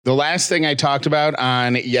The last thing I talked about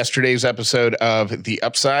on yesterday's episode of The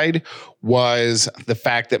Upside was the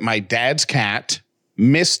fact that my dad's cat,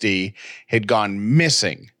 Misty, had gone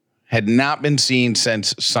missing, had not been seen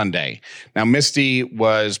since Sunday. Now, Misty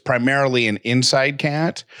was primarily an inside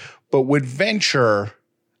cat, but would venture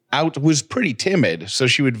out, was pretty timid. So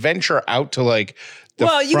she would venture out to like the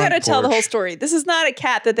Well, you got to front tell the porch. whole story. This is not a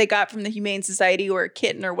cat that they got from the Humane Society or a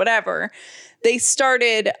kitten or whatever. They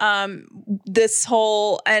started this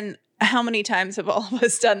whole, and how many times have all of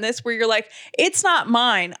us done this where you're like, it's not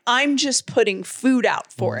mine. I'm just putting food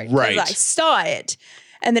out for it. Right. Because I saw it.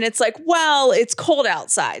 And then it's like, well, it's cold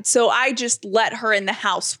outside. So I just let her in the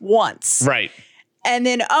house once. Right. And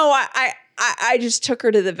then, I just took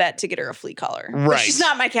her to the vet to get her a flea collar. But Right. she's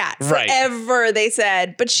not my cat. Right. Forever they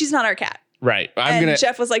said, but she's not our cat. Right.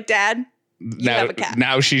 Jeff was like, Dad, you have a cat.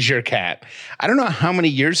 Now she's your cat. I don't know how many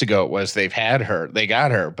years ago it was they got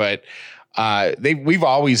her, but we've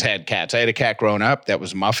always had cats. I had a cat growing up that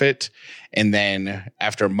was Muffet. And then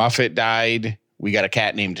after Muffet died, we got a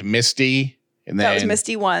cat named Misty. And then that was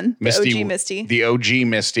Misty 1, the OG Misty. The OG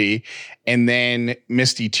Misty. And then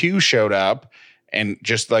Misty 2 showed up. And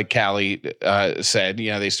just like Callie said,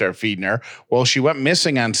 they started feeding her. Well, she went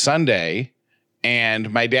missing on Sunday.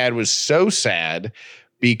 And my dad was so sad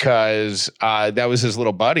because that was his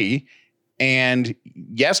little buddy. And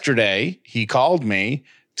yesterday he called me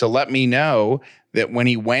to let me know that when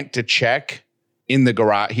he went to check in the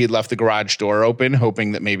garage, he had left the garage door open,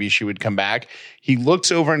 hoping that maybe she would come back. He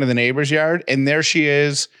looks over into the neighbor's yard and there she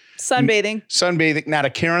is. Sunbathing, not a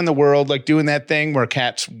care in the world, like doing that thing where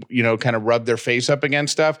cats, kind of rub their face up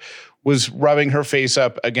against stuff, was rubbing her face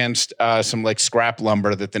up against some like scrap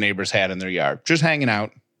lumber that the neighbors had in their yard, just hanging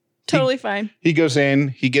out. Totally fine. He goes in,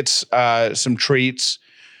 he gets some treats,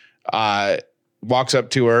 walks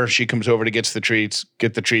up to her. She comes over to get the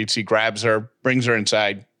treats. He grabs her, brings her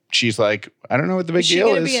inside. She's like, I don't know what the big deal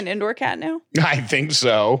is. Is she going to be an indoor cat now? I think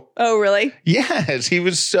so. Oh, really? Yes. He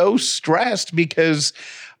was so stressed because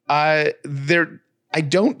I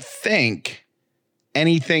don't think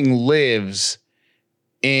anything lives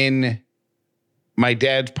in my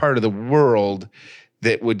dad's part of the world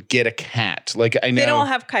that would get a cat. Like, I know they don't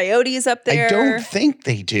have coyotes up there. I don't think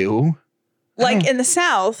they do. Like in the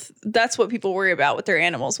South, that's what people worry about with their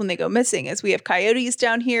animals when they go missing is we have coyotes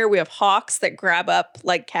down here. We have hawks that grab up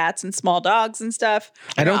like cats and small dogs and stuff.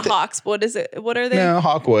 Hawks. What is it? What are they? No,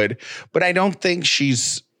 hawkwood. But I don't think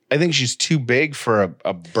I think she's too big for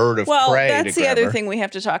a bird of prey. Well, that's the other thing we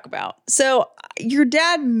have to talk about. So your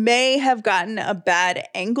dad may have gotten a bad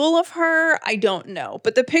angle of her. I don't know.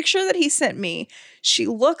 But the picture that he sent me, she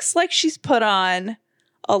looks like she's put on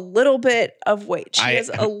a little bit of weight. She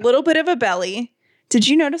has a little bit of a belly. Did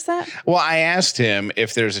you notice that? Well, I asked him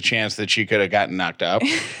if there's a chance that she could have gotten knocked up.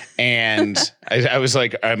 And I was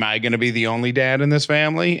like, am I going to be the only dad in this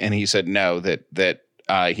family? And he said no, that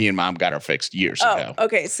he and mom got her fixed years ago.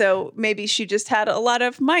 Okay. So maybe she just had a lot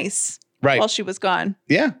of mice while she was gone.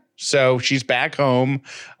 Yeah. So she's back home.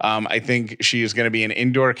 I think she is going to be an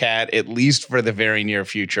indoor cat, at least for the very near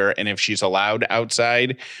future. And if she's allowed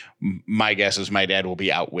outside, my guess is my dad will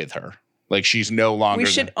be out with her. Like she's no longer.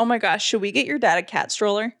 Oh my gosh. Should we get your dad a cat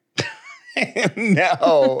stroller?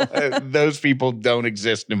 No, those people don't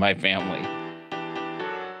exist in my family.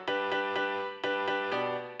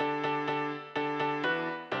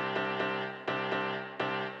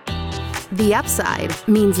 The Upside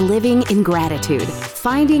means living in gratitude,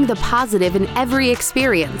 finding the positive in every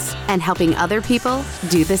experience, and helping other people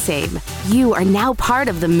do the same. You are now part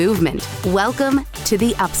of the movement. Welcome to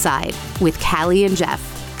The Upside with Callie and Jeff.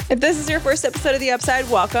 If this is your first episode of The Upside,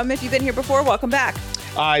 welcome. If you've been here before, welcome back.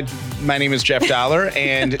 My name is Jeff Dollar,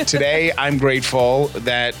 and today I'm grateful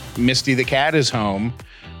that Misty the cat is home.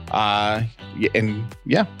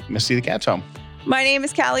 Misty the cat's home. My name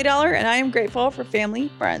is Callie Dollar, and I am grateful for family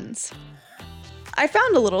friends. I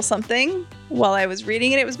found a little something while I was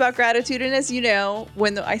reading, and it was about gratitude. And as you know,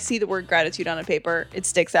 when I see the word gratitude on a paper, it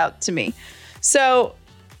sticks out to me. So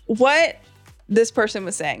what this person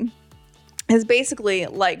was saying is basically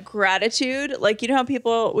like gratitude. Like, you know how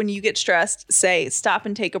people, when you get stressed, say, stop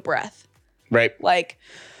and take a breath. Right. Like,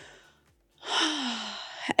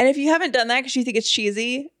 and if you haven't done that because you think it's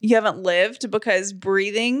cheesy, you haven't lived, because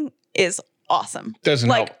breathing is awesome. Doesn't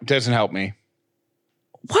help me.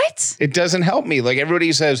 What? It doesn't help me. Like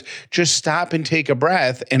everybody says, just stop and take a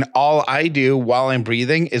breath. And all I do while I'm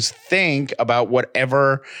breathing is think about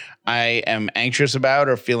whatever I am anxious about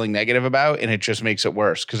or feeling negative about. And it just makes it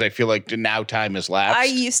worse because I feel like now time has lapsed. I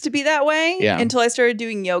used to be that way until I started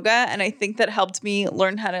doing yoga. And I think that helped me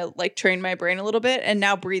learn how to like train my brain a little bit. And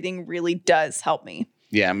now breathing really does help me.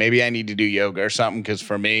 Yeah, maybe I need to do yoga or something because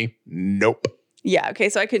for me, nope. Yeah. Okay.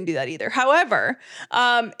 So I couldn't do that either. However,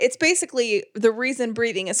 it's basically the reason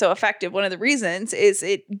breathing is so effective. One of the reasons is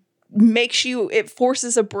it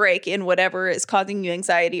forces a break in whatever is causing you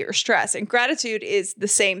anxiety or stress. And gratitude is the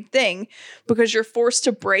same thing because you're forced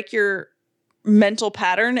to break your mental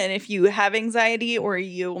pattern. And if you have anxiety or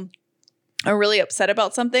you are really upset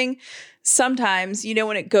about something, sometimes,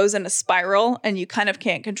 when it goes in a spiral and you kind of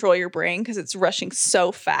can't control your brain because it's rushing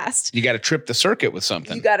so fast. You got to trip the circuit with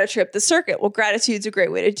something. You got to trip the circuit. Well, gratitude's a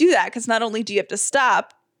great way to do that because not only do you have to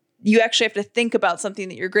stop, you actually have to think about something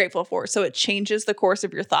that you're grateful for. So it changes the course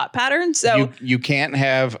of your thought pattern. So you can't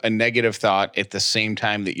have a negative thought at the same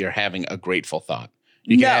time that you're having a grateful thought.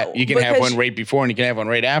 You can have one right before and you can have one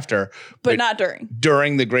right after. But not during.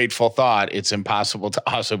 During the grateful thought, it's impossible to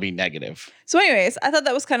also be negative. So anyways, I thought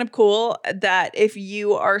that was kind of cool that if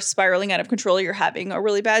you are spiraling out of control, you're having a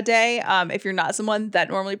really bad day. If you're not someone that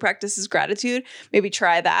normally practices gratitude, maybe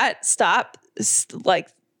try that. Stop,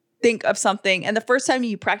 think of something. And the first time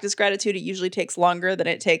you practice gratitude, it usually takes longer than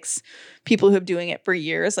it takes people who have been doing it for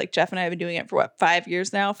years. Like Jeff and I have been doing it for 5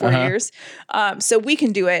 years now, 4 years. So we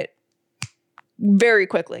can do it very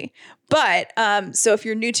quickly. But so if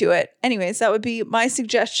you're new to it, anyways, that would be my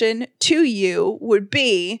suggestion to you would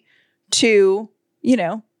be to,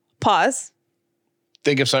 pause.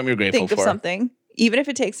 Think of something you're grateful for. Think of something, even if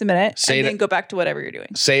it takes a minute, and then go back to whatever you're doing.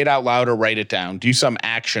 Say it out loud or write it down. Do some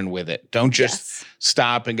action with it. Don't just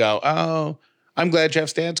stop and go, oh, I'm glad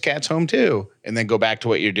Jeff's dad's cat's home too. And then go back to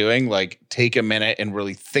what you're doing. Like take a minute and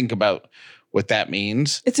really think about what that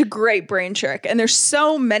means. It's a great brain trick. And there's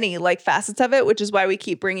so many facets of it, which is why we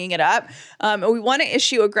keep bringing it up. And we want to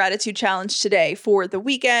issue a gratitude challenge today for the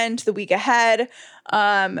weekend, the week ahead.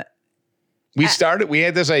 We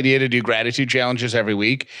had this idea to do gratitude challenges every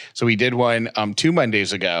week. So we did one 2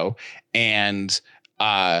 Mondays ago and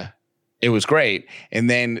it was great. And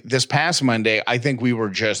then this past Monday, I think we were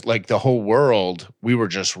just the whole world, we were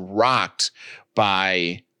just rocked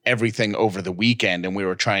by everything over the weekend, and we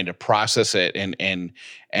were trying to process it and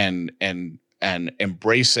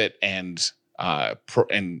embrace it and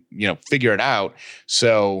figure it out.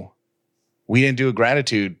 So we didn't do a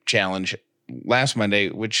gratitude challenge last Monday,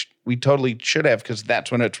 which we totally should have because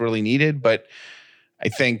that's when it's really needed. But I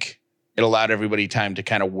think it allowed everybody time to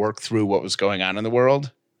kind of work through what was going on in the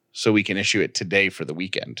world, so we can issue it today for the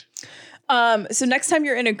weekend. So next time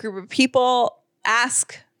you're in a group of people,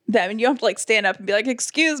 ask them, and you don't have to stand up and be like,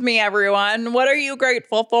 excuse me, everyone, what are you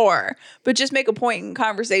grateful for? But just make a point in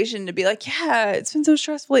conversation to be like, yeah, it's been so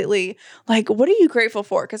stressful lately. What are you grateful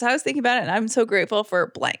for? Because I was thinking about it and I'm so grateful for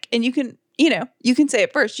blank. And you can say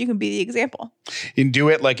it first. You can be the example. And do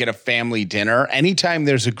it at a family dinner. Anytime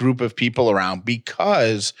there's a group of people around,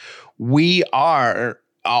 because we are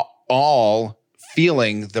all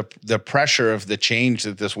feeling the pressure of the change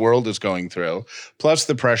that this world is going through, plus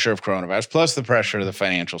the pressure of coronavirus, plus the pressure of the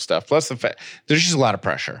financial stuff, plus there's just a lot of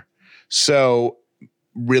pressure. So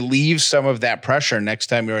relieve some of that pressure next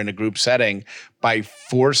time you're in a group setting by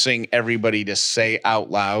forcing everybody to say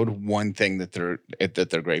out loud one thing that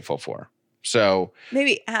they're grateful for. So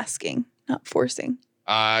maybe asking, not forcing.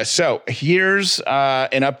 So here's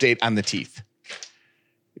an update on the teeth.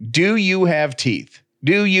 Do you have teeth?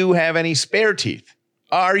 Do you have any spare teeth?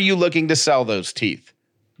 Are you looking to sell those teeth?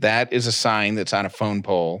 That is a sign that's on a phone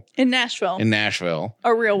pole. In Nashville.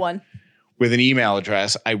 A real one. With an email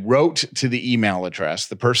address. I wrote to the email address.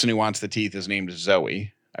 The person who wants the teeth is named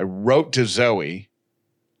Zoe. I wrote to Zoe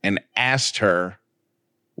and asked her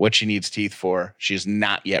what she needs teeth for. She has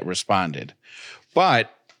not yet responded.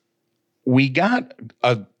 But we got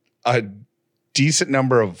a decent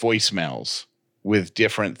number of voicemails with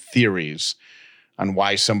different theories on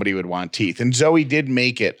why somebody would want teeth. And Zoe did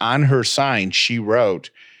make it. On her sign, she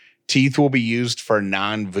wrote, teeth will be used for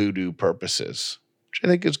non-voodoo purposes, which I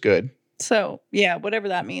think is good. So, yeah, whatever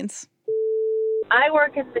that means. I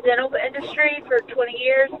work in the dental industry for 20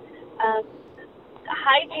 years.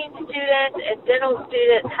 Hygiene students and dental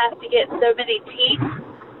students have to get so many teeth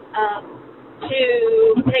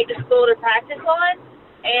to take to school to practice on.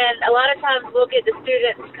 And a lot of times we'll get the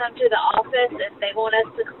students come to the office and they want us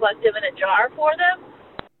to collect them in a jar for them.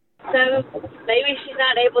 So maybe she's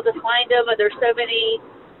not able to find them, or there's so many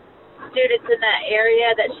students in that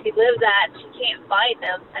area that she lives at, she can't find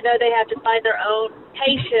them. I know they have to find their own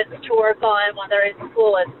patients to work on when they're in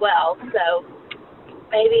school as well. So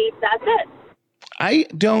maybe that's it. I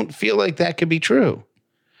don't feel like that could be true.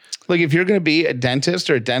 If you're going to be a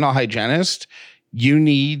dentist or a dental hygienist, you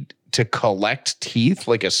need to collect teeth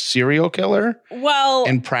like a serial killer Well,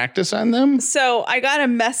 and practice on them? so I got a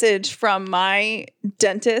message from my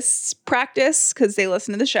dentist's practice because they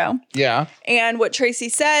listen to the show. Yeah. And what Tracy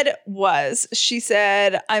said was, she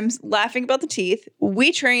said, I'm laughing about the teeth.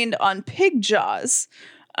 We trained on pig jaws.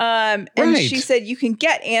 And Right. she said, you can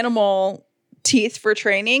get animal teeth for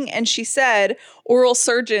training. And she said, oral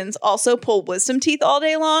surgeons also pull wisdom teeth all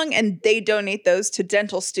day long, and they donate those to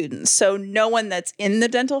dental students. So no one that's in the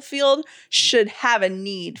dental field should have a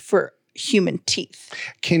need for human teeth.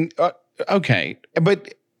 Okay.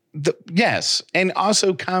 But yes. And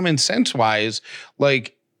also common sense wise,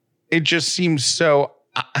 like it just seems so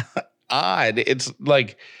odd. It's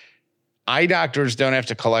like eye doctors don't have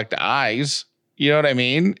to collect eyes. You know what I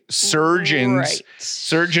mean? Surgeons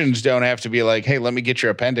don't have to be like, hey, let me get your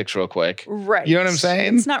appendix real quick. Right. You know what I'm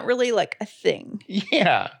saying? It's not really like a thing.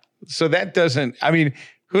 Yeah. So that doesn't, I mean,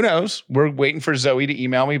 who knows? We're waiting for Zoe to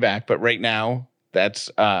email me back. But right now, that's,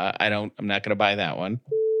 I'm not going to buy that one.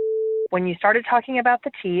 When you started talking about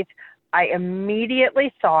the teeth, I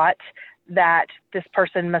immediately thought that this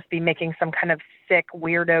person must be making some kind of sick,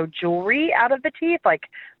 weirdo jewelry out of the teeth, like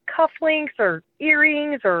cufflinks or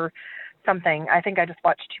earrings or something. I think I just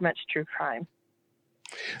watched too much true crime.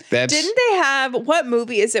 Didn't they have, what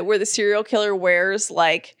movie is it where the serial killer wears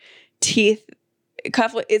like teeth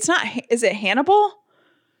cufflinks? It's not, is it Hannibal?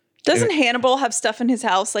 Doesn't Hannibal have stuff in his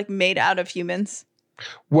house like made out of humans?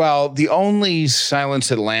 Well, the only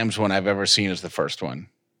Silence of the Lambs one I've ever seen is the first one.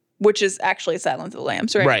 Which is actually Silence of the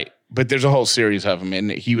Lambs, right? Right. But there's a whole series of them.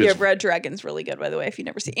 And he was. Yeah, Red Dragon's really good, by the way, if you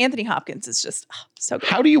never see. Anthony Hopkins is just so good.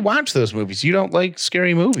 How do you watch those movies? You don't like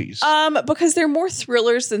scary movies. Because they're more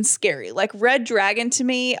thrillers than scary. Like Red Dragon to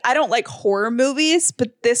me, I don't like horror movies,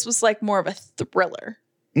 but this was like more of a thriller.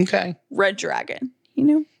 Okay. Red Dragon, you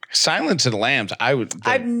know? Silence of the Lambs,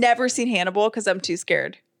 I've never seen Hannibal because I'm too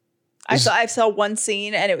scared. I saw one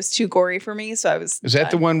scene and it was too gory for me, so I was. Is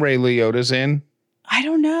that the one Ray Liotta's in? I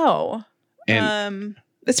don't know.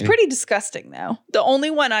 It's pretty disgusting though. The only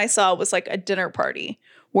one I saw was like a dinner party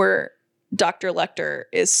where Dr. Lecter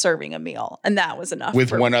is serving a meal, and that was enough.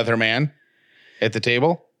 With one other man at the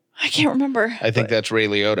table? I can't remember. I think that's Ray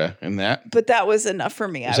Liotta in that. But that was enough for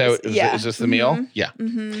me. Is this the meal? Yeah.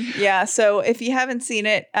 Mm-hmm. Yeah. So if you haven't seen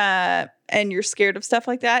it and you're scared of stuff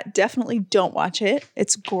like that, definitely don't watch it.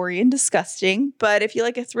 It's gory and disgusting. But if you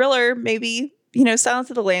like a thriller, maybe,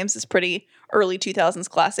 Silence of the Lambs is pretty early 2000s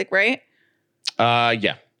classic, right?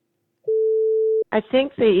 Yeah. I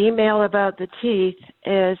think the email about the teeth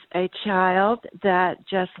is a child that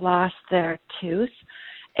just lost their tooth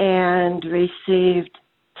and received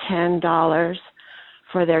 $10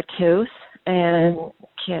 for their tooth and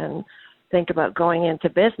can think about going into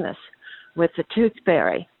business with the tooth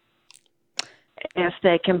fairy. If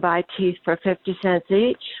they can buy teeth for 50 cents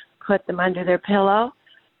each, put them under their pillow,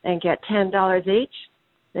 and get $10 each,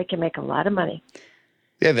 they can make a lot of money.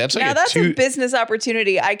 Yeah, that's like that's a business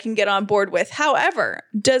opportunity I can get on board with. However,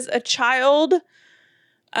 does a child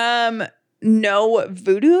know what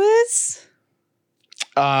voodoo is?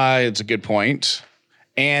 It's a good point.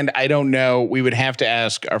 And I don't know. We would have to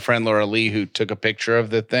ask our friend Laura Lee, who took a picture of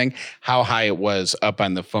the thing, how high it was up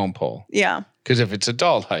on the foam pole. Yeah. Because if it's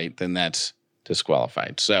adult height, then that's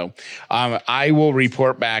disqualified. So I will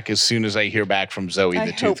report back as soon as I hear back from Zoe,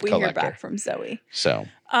 the tooth collector. I hope we hear back from Zoe.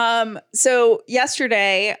 So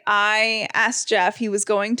yesterday I asked Jeff, he was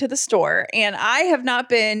going to the store, and I have not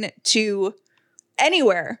been to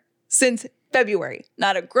anywhere since February.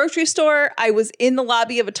 Not a grocery store. I was in the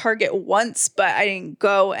lobby of a Target once, but I didn't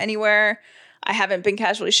go anywhere. I haven't been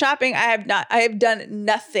casually shopping. I have done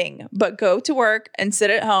nothing but go to work and sit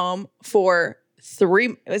at home for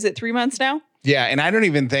 3 months now? Yeah, and I don't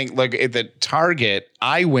even think, like, at the Target,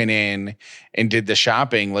 I went in and did the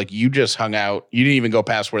shopping. Like, you just hung out. You didn't even go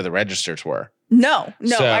past where the registers were. No,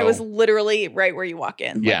 I was literally right where you walk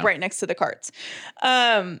in, like right next to the carts.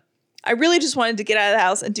 I really just wanted to get out of the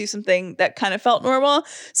house and do something that kind of felt normal.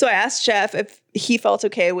 So I asked Jeff if he felt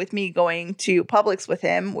okay with me going to Publix with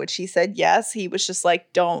him, which he said yes. He was just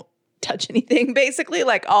like, don't touch anything, basically.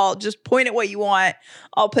 Like, I'll just point at what you want.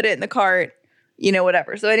 I'll put it in the cart.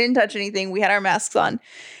 Whatever. So I didn't touch anything. We had our masks on,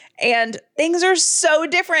 and things are so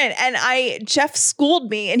different. And Jeff schooled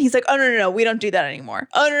me, and he's like, oh, no, we don't do that anymore.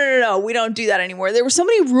 Oh, no, we don't do that anymore. There were so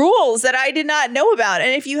many rules that I did not know about. And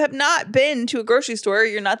if you have not been to a grocery store,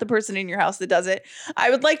 you're not the person in your house that does it. I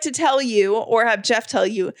would like to tell you, or have Jeff tell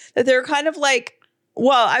you, that they're kind of like,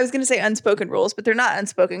 well, I was going to say unspoken rules, but they're not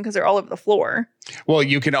unspoken because they're all over the floor. Well,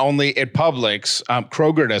 you can only at Publix,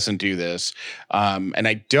 Kroger doesn't do this. And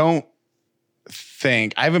I don't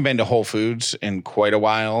think I haven't been to Whole Foods in quite a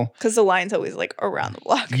while. Because the line's always like around the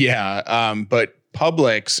block. Yeah. But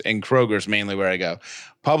Publix and Kroger's mainly where I go.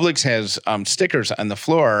 Publix has stickers on the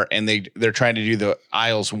floor, and they're trying to do the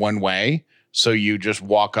aisles one way. So you just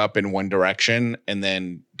walk up in one direction and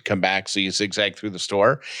then come back. So you zigzag through the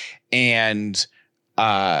store. And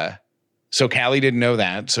so Callie didn't know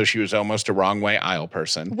that. So she was almost a wrong way aisle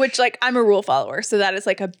person. Which, like, I'm a rule follower. So that is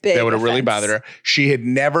like a big That would have really offense. bothered her. She had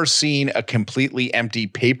never seen a completely empty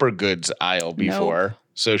paper goods aisle before. Nope.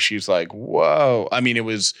 So she's like, whoa. I mean,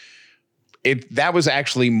 that was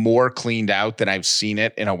actually more cleaned out than I've seen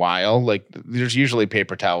it in a while. Like, there's usually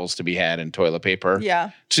paper towels to be had and toilet paper.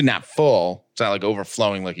 Yeah. It's not full. It's not like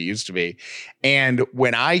overflowing like it used to be. And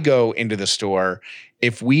when I go into the store,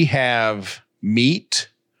 if we have meat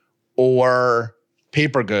or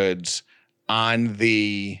paper goods on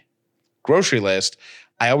the grocery list,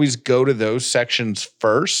 I always go to those sections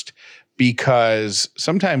first because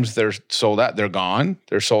sometimes they're sold out. They're gone.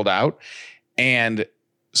 They're sold out. And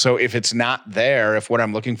so if it's not there, if what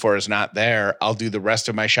I'm looking for is not there, I'll do the rest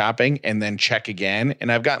of my shopping and then check again.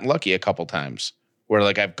 And I've gotten lucky a couple times where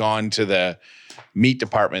like I've gone to the meat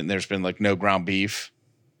department and there's been like no ground beef.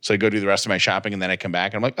 So I go do the rest of my shopping and then I come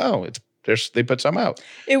back and I'm like, oh, they put some out.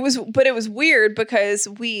 It was weird because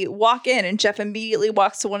we walk in and Jeff immediately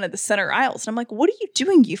walks to one of the center aisles. And I'm like, what are you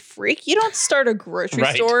doing, you freak? You don't start a grocery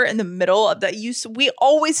Right. store in the middle of that. We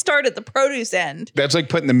always start at the produce end. That's like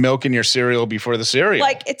putting the milk in your cereal before the cereal.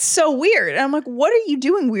 Like, it's so weird. And I'm like, what are you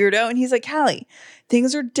doing, weirdo? And he's like, Callie,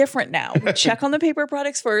 things are different now. We check on the paper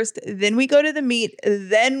products first, then we go to the meat,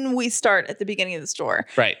 then we start at the beginning of the store.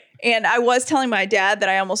 Right. And I was telling my dad that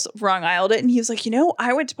I almost wrong aisled it. And he was like,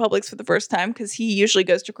 I went to Publix for the first time because he usually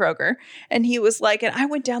goes to Kroger. And he was like, and I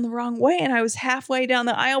went down the wrong way. And I was halfway down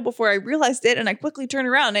the aisle before I realized it. And I quickly turned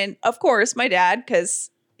around. And of course, my dad,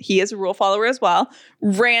 because he is a rule follower as well,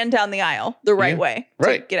 ran down the aisle the right way to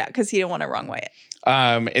Right. get out because he didn't want to wrong way it.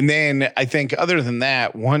 And then I think other than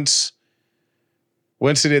that, once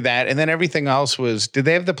they did that, and then everything else was, did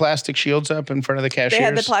they have the plastic shields up in front of the cashiers? They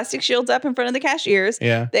had the plastic shields up in front of the cashiers.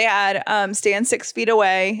 Yeah. They had stand 6 feet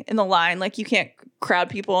away in the line. Like, you can't crowd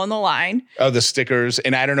people in the line. Oh, the stickers.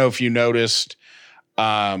 And I don't know if you noticed,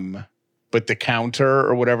 but the counter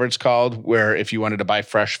or whatever it's called, where if you wanted to buy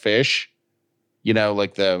fresh fish,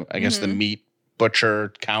 like the meat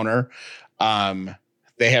butcher counter,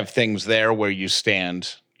 they have things there where you're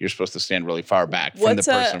supposed to stand really far back from the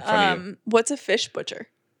person in front of you. What's a fish butcher?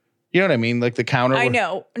 You know what I mean? Like the counter. I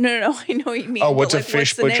know. No. I know what you mean. Oh, what's but, a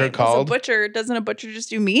fish the butcher name? called? Doesn't a butcher just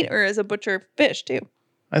do meat, or is a butcher fish too?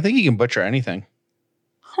 I think you can butcher anything.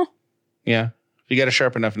 Huh. Yeah. If you got a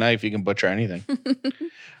sharp enough knife, you can butcher anything.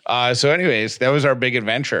 So anyways, that was our big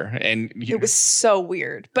adventure. And It was so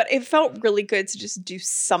weird, but it felt really good to just do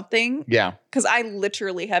something. Yeah. Because I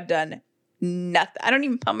literally have done nothing. I don't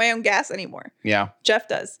even pump my own gas anymore. Yeah. Jeff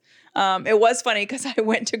does. It was funny because I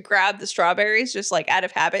went to grab the strawberries just like out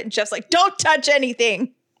of habit. And Jeff's like, don't touch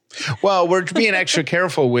anything. Well, we're being extra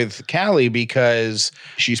careful with Callie because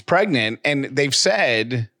she's pregnant, and they've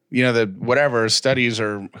said, the whatever studies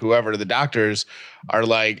or whoever, the doctors are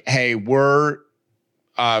like, hey, we're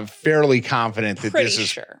fairly confident that this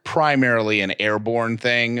is primarily an airborne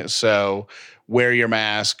thing. So wear your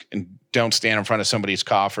mask and don't stand in front of somebody's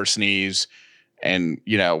cough or sneeze. And,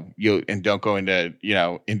 and don't go into,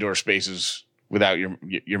 indoor spaces without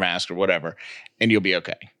your mask or whatever. And you'll be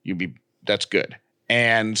okay. That's good.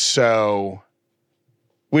 And so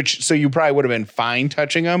you probably would have been fine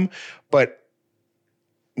touching them, but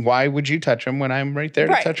why would you touch them when I'm right there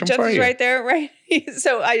to touch them Jeff for is you? right there, right?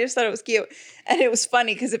 So I just thought it was cute. And it was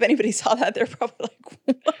funny because if anybody saw that, they're probably like,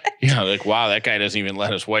 what? Yeah, like, wow, that guy doesn't even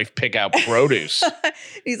let his wife pick out produce.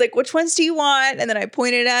 He's like, which ones do you want? And then I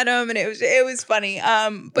pointed at him, and it was funny.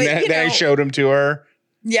 But then I showed him to her.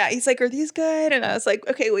 Yeah, he's like, are these good? And I was like,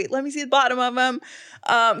 okay, wait, let me see the bottom of them.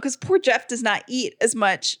 Because poor Jeff does not eat as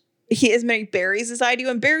many berries as I do.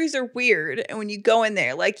 And berries are weird. And when you go in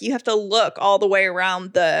there, like, you have to look all the way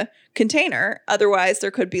around the container. Otherwise,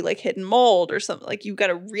 there could be like hidden mold or something. Like, you've got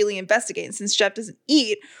to really investigate. And since Jeff doesn't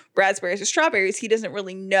eat raspberries or strawberries, he doesn't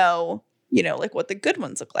really know, like what the good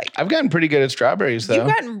ones look like. I've gotten pretty good at strawberries, though. You've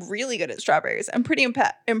gotten really good at strawberries. I'm pretty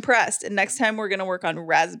impressed. And next time we're going to work on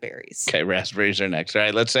raspberries. Okay, raspberries are next. All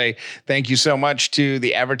right, let's say thank you so much to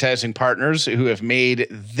the advertising partners who have made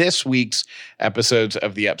this week's episodes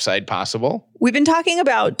of The Upside possible. We've been talking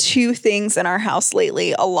about two things in our house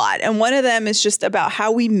lately a lot. And one of them is just about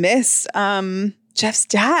how we miss Jeff's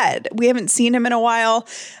dad. We haven't seen him in a while.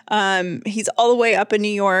 He's all the way up in New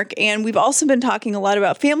York. And we've also been talking a lot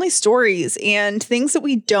about family stories and things that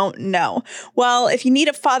we don't know. Well, if you need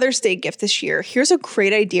a Father's Day gift this year, here's a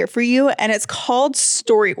great idea for you. And it's called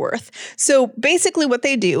Storyworth. So basically what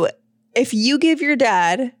they do, if you give your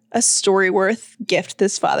dad a Storyworth gift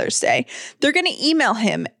this Father's Day, they're going to email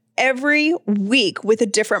him every week with a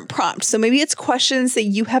different prompt. So maybe it's questions that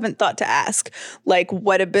you haven't thought to ask, like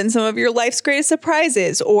what have been some of your life's greatest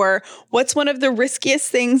surprises, or what's one of the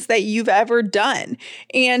riskiest things that you've ever done?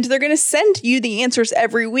 And they're going to send you the answers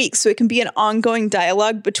every week. So it can be an ongoing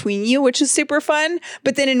dialogue between you, which is super fun.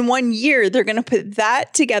 But then in 1 year, they're going to put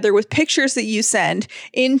that together with pictures that you send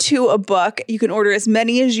into a book. You can order as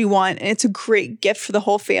many as you want, and it's a great gift for the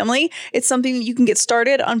whole family. It's something that you can get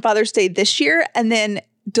started on Father's Day this year and then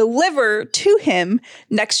deliver to him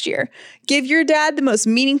next year. Give your dad the most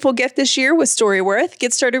meaningful gift this year with Storyworth.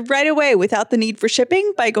 Get started right away without the need for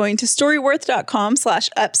shipping by going to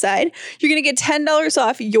storyworth.com/upside. You're going to get $10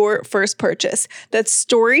 off your first purchase. That's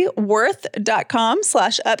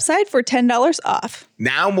storyworth.com/upside for $10 off.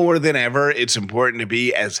 Now more than ever, it's important to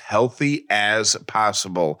be as healthy as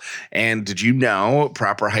possible. And did you know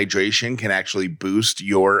proper hydration can actually boost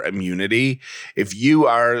your immunity? If you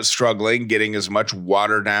are struggling getting as much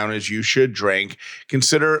water down as you should drink,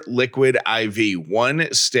 consider Liquid IV.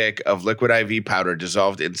 1 stick of Liquid IV powder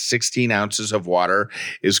dissolved in 16 ounces of water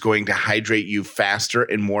is going to hydrate you faster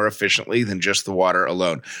and more efficiently than just the water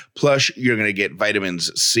alone. Plus, you're going to get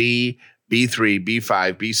vitamins C, B3,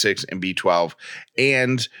 B5, B6, and B12,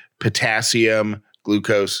 and potassium,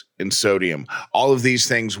 glucose, and sodium. All of these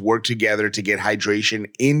things work together to get hydration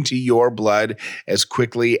into your blood as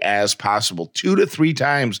quickly as possible, 2 to 3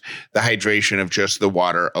 times the hydration of just the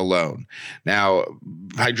water alone. Now,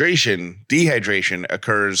 dehydration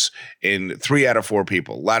occurs in 3 out of 4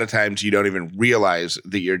 people. A lot of times you don't even realize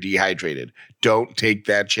that you're dehydrated. Don't take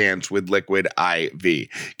that chance with Liquid IV.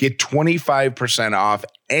 Get 25% off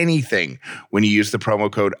anything when you use the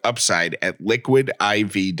promo code UPSIDE at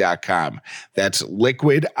liquidiv.com. That's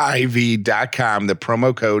liquidiv.com. The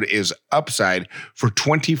promo code is UPSIDE for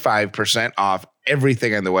 25% off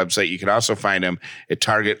everything on the website. You can also find them at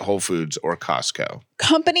Target, Whole Foods, or Costco.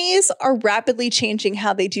 Companies are rapidly changing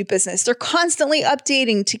how they do business. They're constantly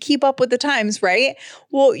updating to keep up with the times, right?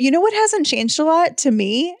 Well, you know what hasn't changed a lot to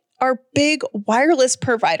me? Are big wireless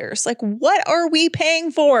providers. Like, what are we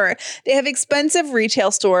paying for? They have expensive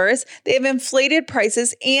retail stores. They have inflated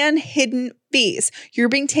prices and hidden fees. You're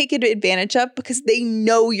being taken advantage of because they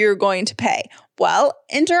know you're going to pay. Well,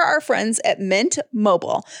 enter our friends at Mint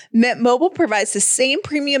Mobile. Mint Mobile provides the same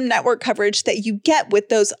premium network coverage that you get with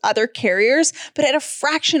those other carriers, but at a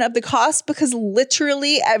fraction of the cost because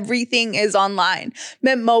literally everything is online.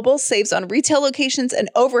 Mint Mobile saves on retail locations and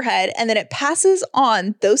overhead, and then it passes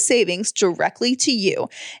on those savings directly to you.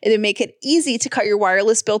 It'll make it easy to cut your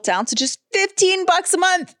wireless bill down to just $15 a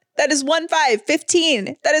month. That is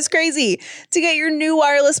 15. That is crazy. To get your new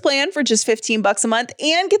wireless plan for just $15 a month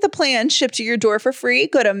and get the plan shipped to your door for free,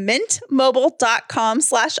 go to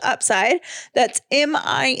mintmobile.com/upside. That's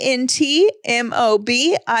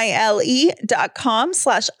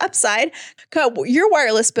mintmobile.com/upside. Cut your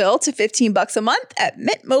wireless bill to $15 a month at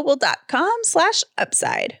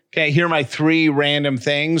mintmobile.com/upside. Okay, here are my 3 random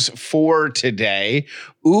things for today.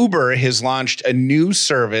 Uber has launched a new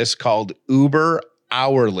service called Uber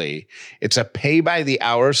Hourly. It's a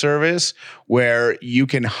pay-by-the-hour service where you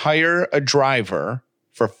can hire a driver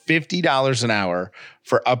for $50 an hour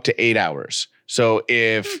for up to 8 hours. So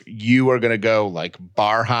if you are going to go like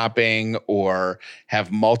bar hopping or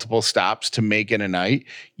have multiple stops to make in a night,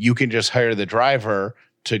 you can just hire the driver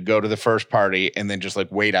to go to the first party and then just like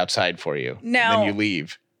wait outside for you. Now, and then you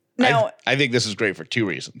leave. Now, I think this is great for 2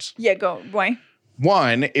 reasons. Yeah, go. Why?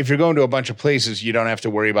 One, if you're going to a bunch of places, you don't have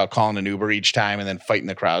to worry about calling an Uber each time and then fighting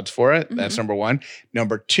the crowds for it. Mm-hmm. That's number 1.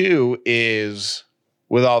 Number 2 is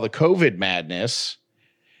with all the COVID madness,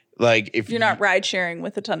 like if you're not ride sharing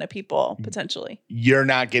with a ton of people, potentially, you're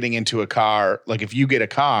not getting into a car. Like if you get a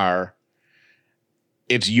car,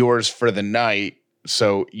 it's yours for the night.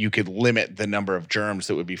 So you could limit the number of germs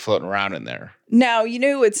that would be floating around in there. Now, you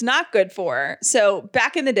know who it's not good for? So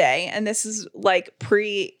back in the day, and this is like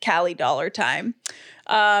pre-Cali dollar time,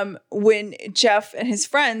 when Jeff and his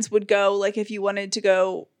friends would go, like if you wanted to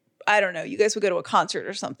go, I don't know, you guys would go to a concert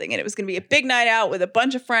or something, and it was going to be a big night out with a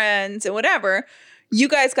bunch of friends and whatever. You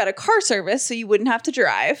guys got a car service so you wouldn't have to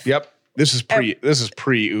drive. Yep. This is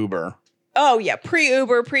pre-Uber. Oh yeah,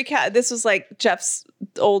 pre-Uber, pre-Cat. This was like Jeff's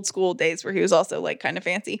old school days where he was also like kind of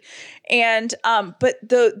fancy. And but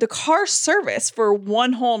the car service for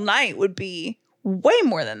one whole night would be way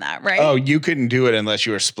more than that, right? Oh, you couldn't do it unless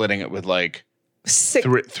you were splitting it with like Six,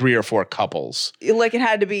 three or four couples. like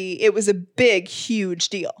it was a big, huge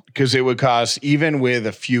deal. Because it would cost, even with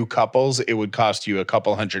a few couples, it would cost you a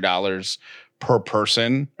couple $100 per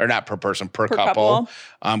person, or not per person, per couple.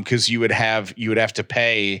 Because you would have to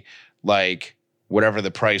pay like whatever the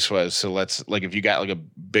price was. So let's, like, if you got like a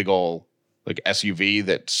big old like SUV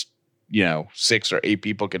that's, 6 or 8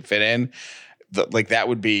 people could fit in, like that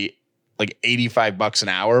would be like $85 an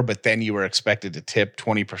hour, but then you were expected to tip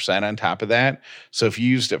 20% on top of that. So if you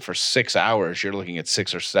used it for 6 hours, you're looking at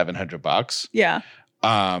 $600 or $700. Yeah.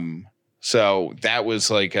 So that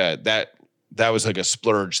was like that was like a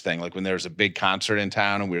splurge thing. Like when there was a big concert in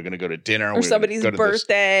town and we were going to go to dinner or somebody's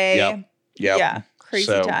birthday. Yep. Yeah.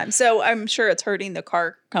 Crazy time. So I'm sure it's hurting the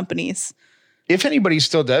car companies. If anybody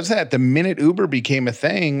still does that, the minute Uber became a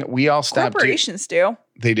thing, we all stopped. Corporations do.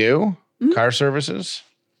 They do? Mm-hmm. Car services?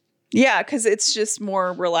 Yeah, because it's just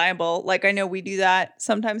more reliable. Like I know we do that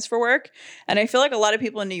sometimes for work. And I feel like a lot of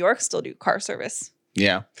people in New York still do car service.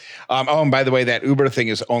 Yeah. And by the way, that Uber thing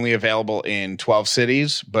is only available in 12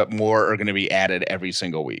 cities, but more are going to be added every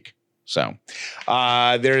single week. So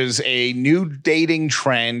there is a new dating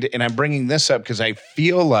trend, and I'm bringing this up because I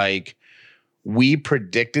feel like we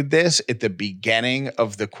predicted this at the beginning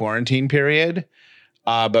of the quarantine period.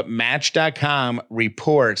 But Match.com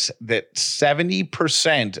reports that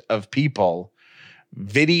 70% of people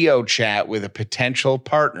video chat with a potential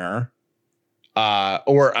partner.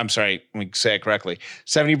 I'm sorry, let me say it correctly.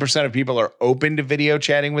 70% of people are open to video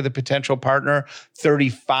chatting with a potential partner.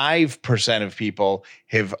 35% of people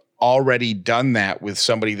have already done that with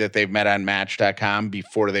somebody that they've met on Match.com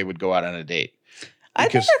before they would go out on a date. I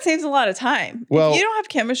think that saves a lot of time. Well, if you don't have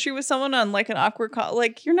chemistry with someone on like an awkward call,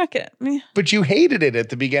 like you're not gonna. But you hated it at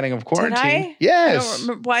the beginning of quarantine. Did I? Yes. I don't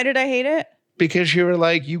remember. Why did I hate it? Because you were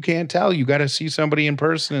like, you can't tell. You got to see somebody in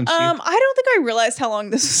person. And see. I don't think I realized how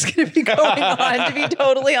long this was going to be going on, to be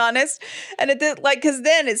totally honest. And it did, like, because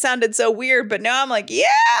then it sounded so weird, but now I'm like,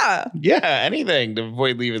 yeah, anything to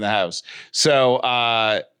avoid leaving the house. So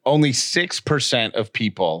only 6% of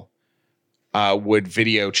people would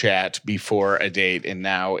video chat before a date, and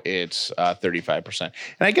now it's 35%. And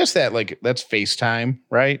I guess that's FaceTime,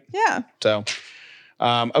 right? Yeah. So,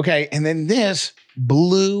 okay, and then this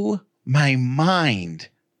blew my mind.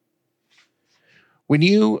 When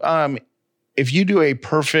you, if you do a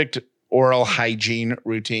perfect oral hygiene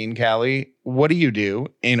routine, Callie, what do you do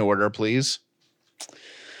in order, please?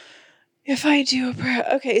 If I do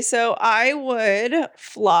okay, so I would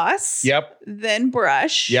floss. Yep. Then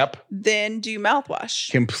brush. Yep. Then do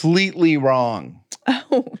mouthwash. Completely wrong.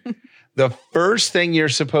 Oh. The first thing you're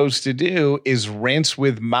supposed to do is rinse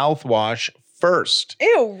with mouthwash first.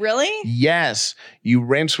 Ew, really? Yes. You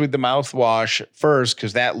rinse with the mouthwash first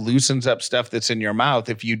because that loosens up stuff that's in your mouth.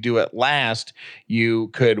 If you do it last, you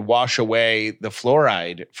could wash away the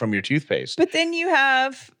fluoride from your toothpaste. But then you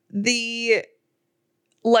have the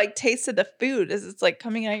taste of the food as it's like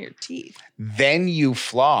coming out of your teeth. Then you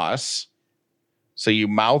floss. So you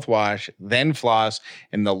mouthwash, then floss.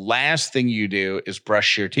 And the last thing you do is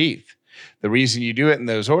brush your teeth. The reason you do it in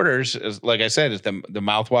those orders is, like I said, is the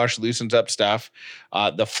mouthwash loosens up stuff.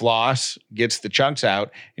 The floss gets the chunks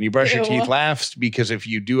out, and you brush your teeth last, because if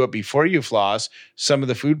you do it before you floss, some of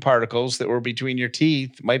the food particles that were between your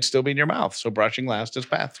teeth might still be in your mouth. So brushing last is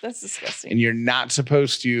best. That's disgusting. And you're not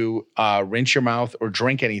supposed to rinse your mouth or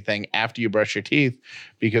drink anything after you brush your teeth,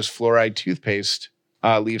 because fluoride toothpaste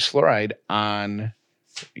leaves fluoride on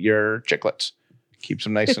your chiclets. Keeps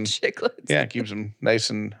them nice and chiclets. Yeah, keeps them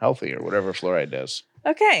nice and healthy, or whatever fluoride does.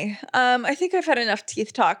 Okay. I think I've had enough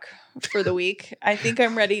teeth talk for the week. I think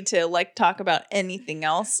I'm ready to talk about anything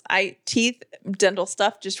else. Dental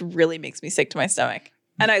stuff just really makes me sick to my stomach.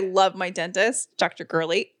 And I love my dentist, Dr.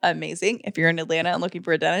 Gurley. Amazing if you're in Atlanta and looking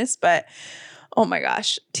for a dentist. But oh my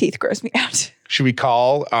gosh, teeth gross me out. Should we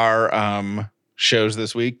call our shows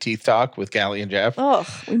this week Teeth Talk with Callie and Jeff? Oh,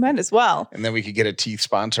 we might as well. And then we could get a teeth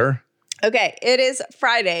sponsor. Okay, it is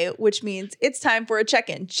Friday, which means it's time for a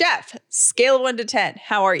check-in. Jeff, scale of 1 to 10,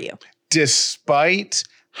 how are you? Despite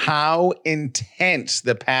how intense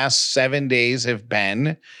the past 7 days have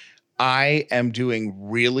been, I am doing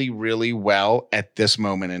really, really well at this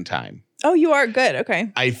moment in time. Oh, you are good.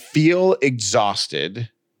 Okay. I feel exhausted,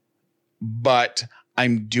 but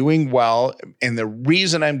I'm doing well. And the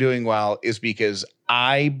reason I'm doing well is because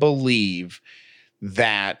I believe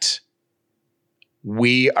that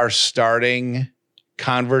we are starting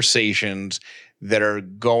conversations that are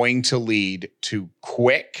going to lead to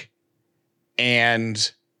quick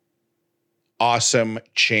and awesome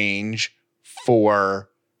change for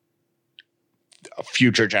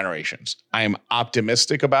future generations. I am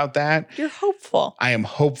optimistic about that. You're hopeful. I am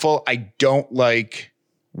hopeful. I don't like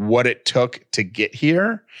what it took to get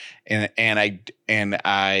here. And I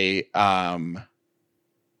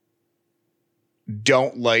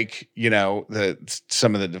don't like,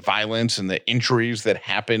 some of the violence and the injuries that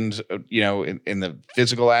happened, in the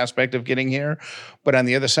physical aspect of getting here. But on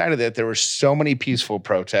the other side of that, there were so many peaceful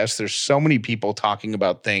protests. There's so many people talking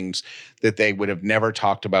about things that they would have never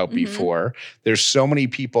talked about before. There's so many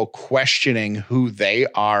people questioning who they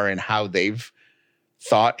are and how they've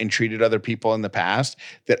thought and treated other people in the past,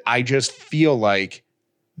 that I just feel like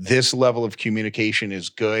this level of communication is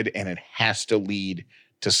good and it has to lead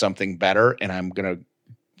to something better. And I'm going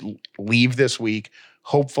to leave this week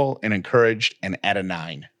hopeful and encouraged and at a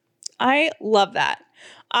 9. I love that.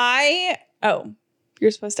 You're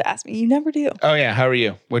supposed to ask me. You never do. Oh yeah. How are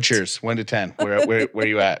you? What's yours? 1 to 10. Where are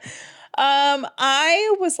you at?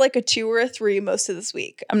 I was like a 2 or a 3 most of this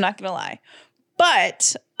week. I'm not going to lie.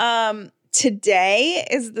 But, today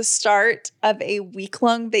is the start of a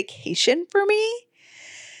week-long vacation for me.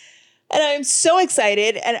 And I'm so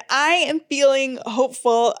excited, and I am feeling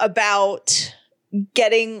hopeful about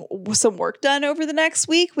getting some work done over the next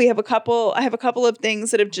week. I have a couple of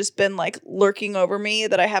things that have just been like lurking over me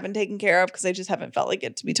that I haven't taken care of because I just haven't felt like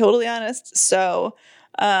it, to be totally honest. So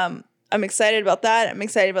I'm excited about that. I'm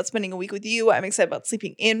excited about spending a week with you. I'm excited about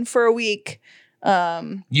sleeping in for a week.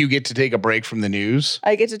 You get to take a break from the news.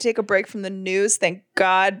 I get to take a break from the news, thank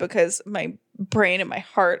God, because my brain and my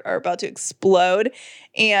heart are about to explode.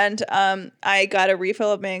 And I got a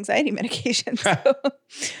refill of my anxiety medication. So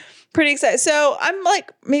pretty excited. So I'm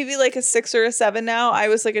like maybe like a 6 or a 7 now. I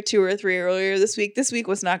was like a 2 or a 3 earlier this week. This week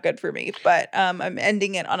was not good for me, but I'm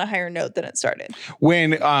ending it on a higher note than it started.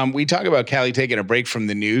 When we talk about Callie taking a break from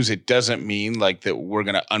the news, it doesn't mean like that we're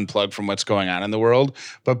going to unplug from what's going on in the world.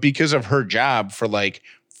 But because of her job for like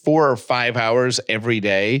 4 or 5 hours every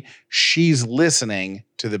day, she's listening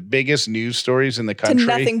to the biggest news stories in the country. To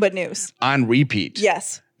nothing but news. On repeat.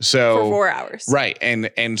 Yes. So for 4 hours. Right.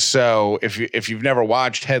 And so if you've never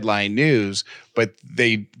watched headline news, but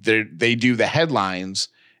they do the headlines,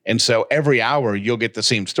 and so every hour you'll get the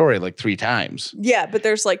same story like 3 times. Yeah, but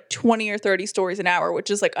there's like 20 or 30 stories an hour, which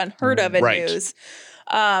is like unheard of in news.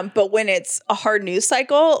 But when it's a hard news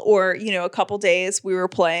cycle or, a couple days, we were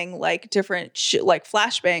playing like different like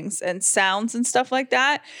flashbangs and sounds and stuff like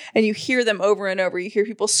that. And you hear them over and over. You hear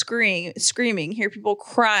people screaming, hear people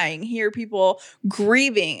crying, hear people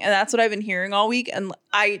grieving. And that's what I've been hearing all week. And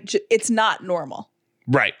it's not normal.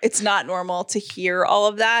 Right. It's not normal to hear all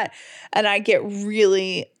of that. And I get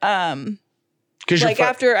really, like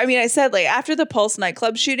I said, like after the Pulse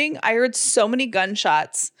nightclub shooting, I heard so many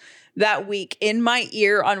gunshots that week in my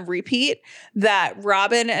ear on repeat that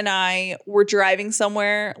Robin and I were driving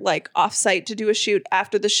somewhere like offsite to do a shoot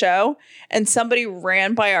after the show, and somebody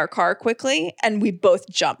ran by our car quickly and we both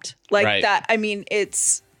jumped like that. I mean,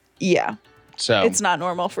 it's not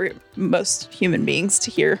normal for most human beings to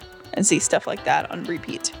hear and see stuff like that on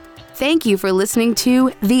repeat. Thank you for listening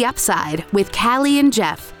to The Upside with Callie and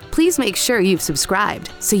Jeff. Please make sure you've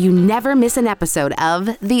subscribed so you never miss an episode of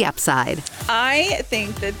The Upside. I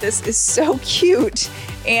think that this is so cute,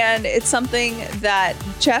 and it's something that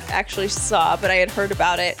Jeff actually saw, but I had heard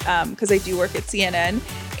about it because I do work at CNN.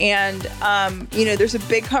 And, there's a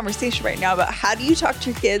big conversation right now about how do you talk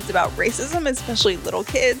to your kids about racism, especially little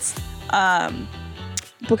kids,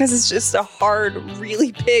 because it's just a hard,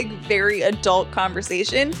 really big, very adult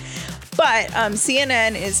conversation. But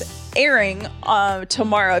CNN is airing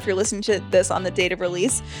tomorrow, if you're listening to this on the date of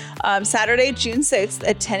release, Saturday, June 6th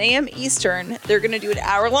at 10 a.m. Eastern. They're going to do an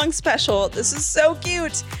hour-long special. This is so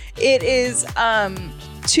cute. It is 2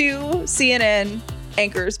 CNN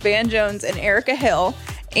anchors, Van Jones and Erica Hill,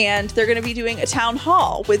 and they're going to be doing a town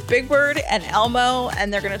hall with Big Bird and Elmo,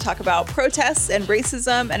 and they're going to talk about protests and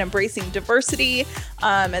racism and embracing diversity,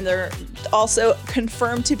 and they're also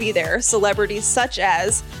confirmed to be there celebrities such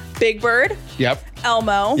as Big Bird,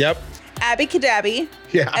 Elmo, Abby Cadabby,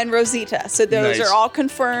 and Rosita. So those are all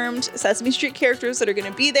confirmed Sesame Street characters that are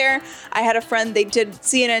going to be there. I had a friend,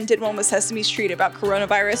 CNN did one with Sesame Street about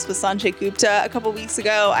coronavirus with Sanjay Gupta a couple weeks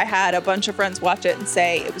ago. I had a bunch of friends watch it and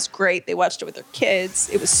say it was great. They watched it with their kids.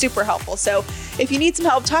 It was super helpful. So if you need some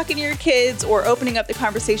help talking to your kids or opening up the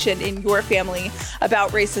conversation in your family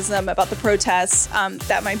about racism, about the protests,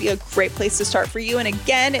 that might be a great place to start for you. And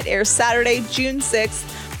again, it airs Saturday, June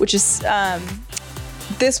 6th, which is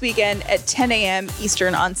this weekend at 10 a.m.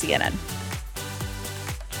 Eastern on CNN.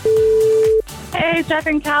 Hey, Jeff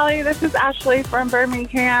and Callie. This is Ashley from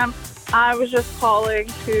Birmingham. I was just calling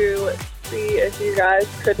to see if you guys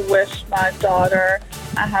could wish my daughter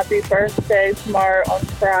a happy birthday tomorrow on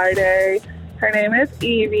Friday. Her name is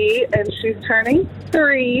Evie, and she's turning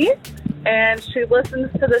 3. And she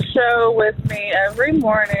listens to the show with me every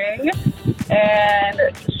morning. And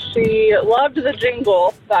she loved the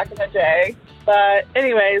jingle back in the day. But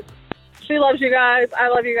anyways, she loves you guys. I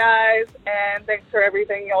love you guys. And thanks for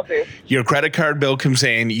everything y'all do. Your credit card bill comes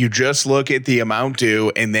in. You just look at the amount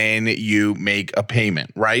due and then you make a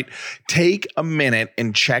payment, right? Take a minute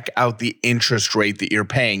and check out the interest rate that you're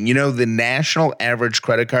paying. You know, the national average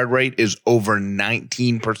credit card rate is over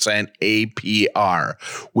 19% APR.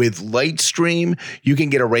 With Lightstream, you can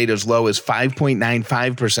get a rate as low as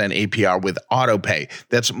 5.95% APR with AutoPay.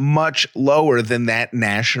 That's much lower than that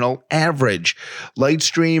national average.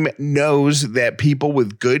 Lightstream knows that people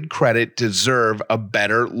with good credit deserve a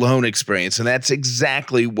better loan experience, and that's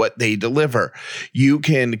exactly what they deliver. You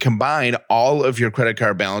can combine all of your credit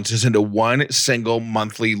card balances into one single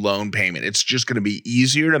monthly loan payment. It's just going to be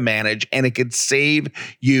easier to manage, and it could save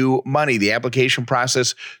you money. The application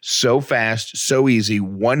process, so fast, so easy,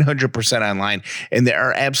 100% online, and there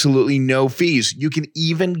are absolutely no fees. You can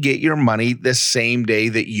even get your money the same day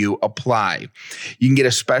that you apply. You can get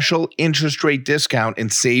a special interest rate discount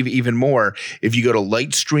and save even more if you go to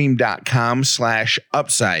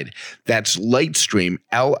lightstream.com/upside. That's Lightstream,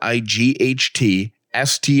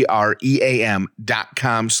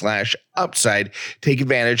 LIGHTSTREAM.com/upside. Take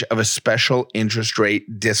advantage of a special interest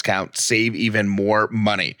rate discount. Save even more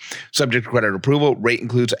money. Subject to credit approval. Rate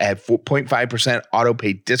includes a 4.5% auto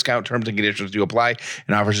pay discount. Terms and conditions do apply,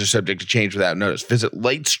 and offers are subject to change without notice. Visit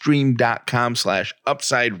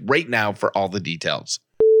lightstream.com/upside right now for all the details.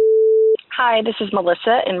 Hi, this is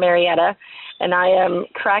Melissa in Marietta, and I am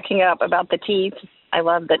cracking up about the teeth. I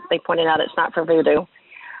love that they pointed out it's not for voodoo.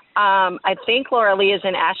 I think Laura Lee is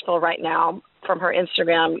in Asheville right now from her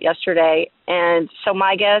Instagram yesterday, and so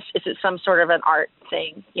my guess is it's some sort of an art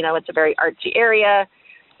thing. You know, it's a very artsy area,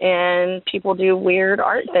 and people do weird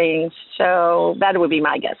art things, so that would be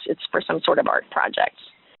my guess. It's for some sort of art project.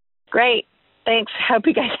 Great. Thanks. Hope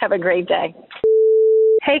you guys have a great day.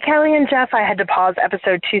 Hey, Kelly and Jeff, I had to pause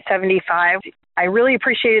episode 275. I really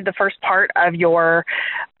appreciated the first part of your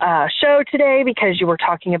show today because you were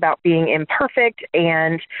talking about being imperfect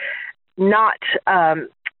and not trying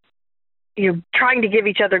to give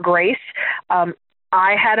each other grace.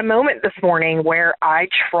 I had a moment this morning where I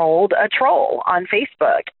trolled a troll on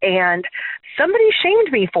Facebook, and somebody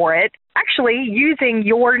shamed me for it, actually using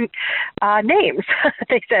your names.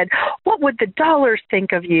 They said, "What would the dollars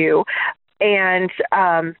think of you?" And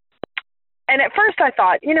at first I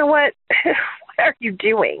thought, you know what? What are you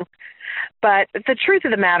doing? But the truth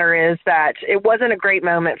of the matter is that it wasn't a great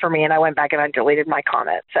moment for me, and I went back and I deleted my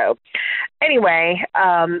comment. So anyway,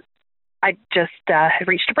 I just have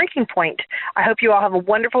reached a breaking point. I hope you all have a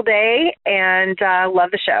wonderful day and love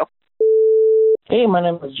the show. Hey, my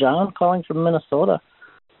name is John, calling from Minnesota.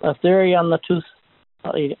 A theory on the tooth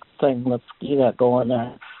thing that you got going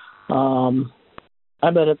there. I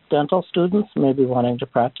bet it's dental students maybe wanting to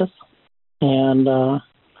practice. And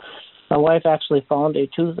my wife actually found a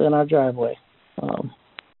tooth in our driveway a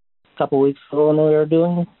couple weeks ago when we were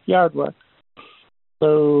doing yard work.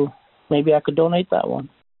 So maybe I could donate that one.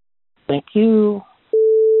 Thank you.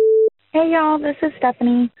 Hey, y'all. This is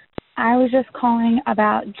Stephanie. I was just calling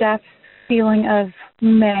about Jeff's feeling of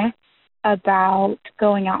meh about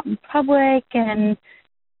going out in public and,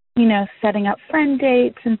 you know, setting up friend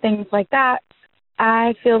dates and things like that.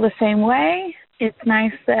 I feel the same way. It's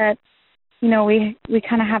nice that, you know, we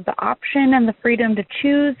kind of have the option and the freedom to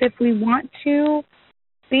choose if we want to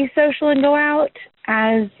be social and go out.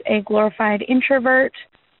 As a glorified introvert,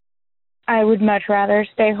 I would much rather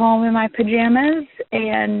stay home in my pajamas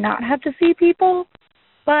and not have to see people.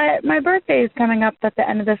 But my birthday is coming up at the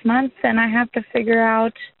end of this month, and I have to figure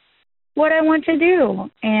out what I want to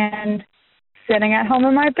do. And sitting at home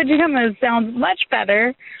in my pajamas sounds much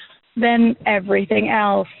better than everything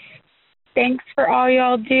else. Thanks for all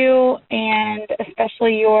y'all do, and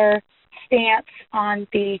especially your stance on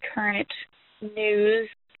the current news,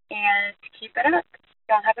 and keep it up.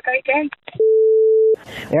 Y'all have a great day.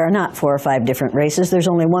 There are not 4 or 5 different races. There's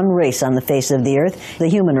only one race on the face of the earth, the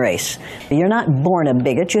human race. You're not born a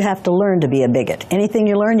bigot. You have to learn to be a bigot. Anything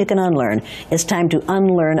you learn, you can unlearn. It's time to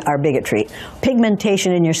unlearn our bigotry.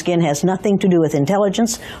 Pigmentation in your skin has nothing to do with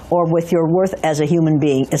intelligence or with your worth as a human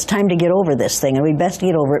being. It's time to get over this thing, and we best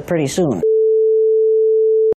get over it pretty soon.